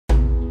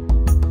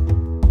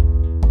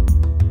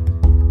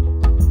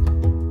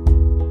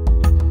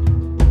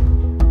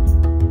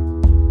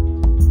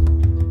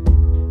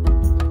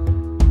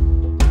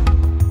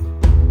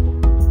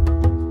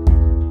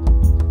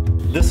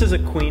is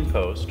a queen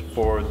post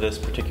for this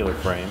particular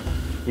frame.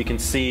 You can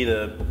see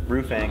the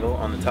roof angle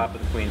on the top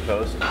of the queen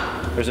post.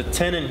 There's a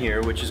tenon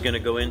here which is going to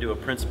go into a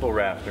principal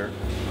rafter.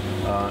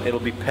 It'll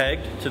be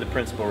pegged to the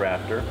principal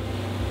rafter.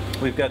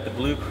 We've got the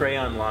blue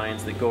crayon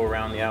lines that go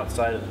around the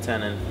outside of the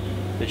tenon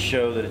that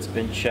show that it's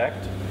been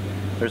checked.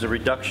 There's a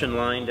reduction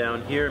line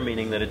down here,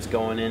 meaning that it's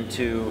going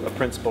into a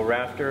principal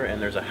rafter, and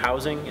there's a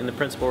housing in the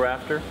principal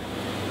rafter.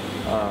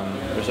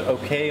 There's an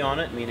OK on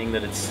it, meaning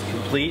that it's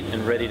complete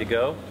and ready to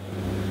go.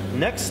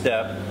 Next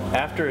step,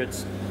 after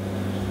it's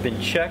been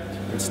checked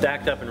and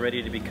stacked up and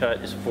ready to be cut,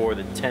 is for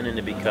the tenon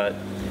to be cut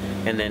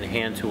and then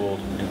hand tooled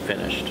and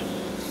finished.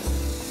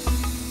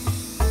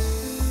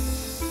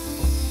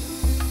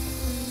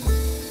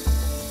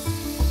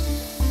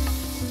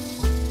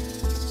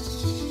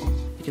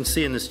 You can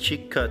see in this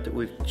cheek cut that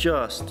we've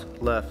just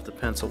left the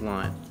pencil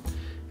line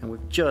and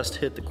we've just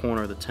hit the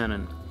corner of the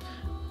tenon.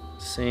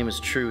 Same is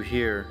true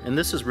here, and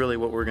this is really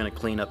what we're going to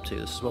clean up to.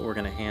 This is what we're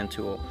going to hand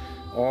tool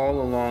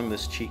all along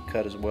this cheek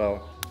cut as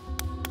well.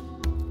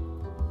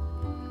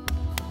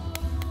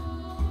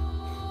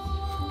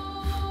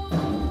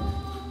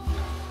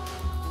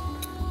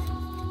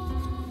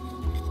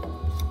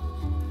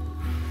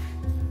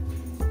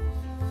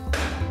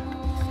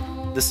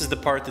 This is the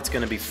part that's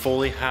going to be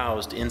fully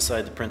housed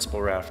inside the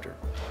principal rafter.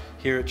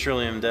 Here at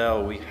Trillium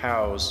Dell, we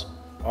house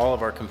all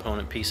of our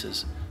component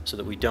pieces so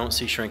that we don't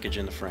see shrinkage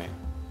in the frame.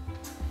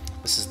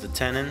 This is the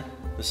tenon,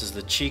 this is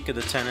the cheek of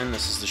the tenon,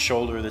 this is the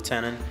shoulder of the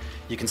tenon.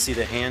 You can see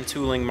the hand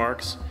tooling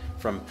marks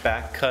from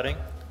back cutting.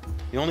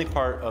 The only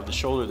part of the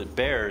shoulder that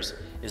bears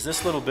is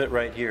this little bit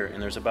right here,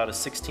 and there's about a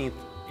 1/16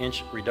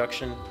 inch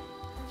reduction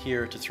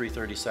here to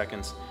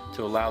 3/32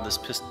 to allow this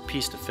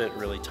piece to fit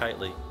really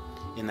tightly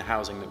in the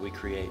housing that we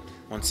create.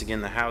 Once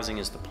again, the housing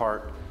is the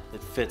part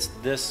that fits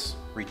this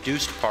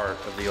reduced part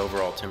of the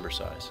overall timber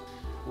size.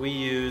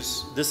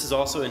 This is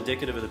also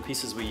indicative of the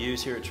pieces we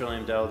use here at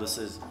Trillium Dell. This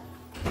is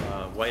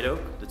white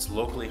oak that's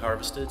locally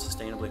harvested,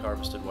 sustainably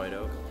harvested white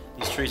oak.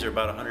 These trees are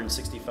about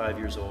 165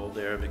 years old.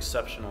 They're of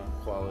exceptional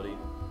quality.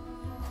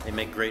 They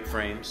make great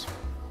frames.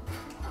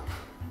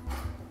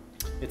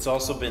 It's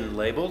also been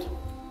labeled.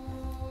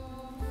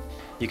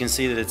 You can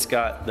see that it's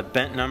got the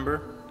bent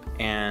number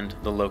and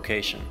the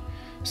location.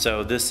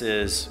 So this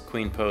is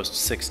Queen Post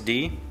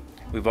 6D.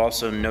 We've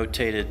also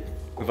noted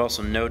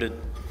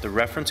the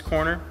reference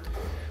corner,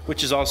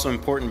 which is also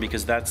important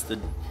because that's the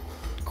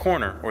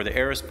corner or the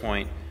arris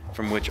point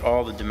from which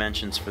all the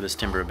dimensions for this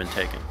timber have been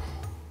taken.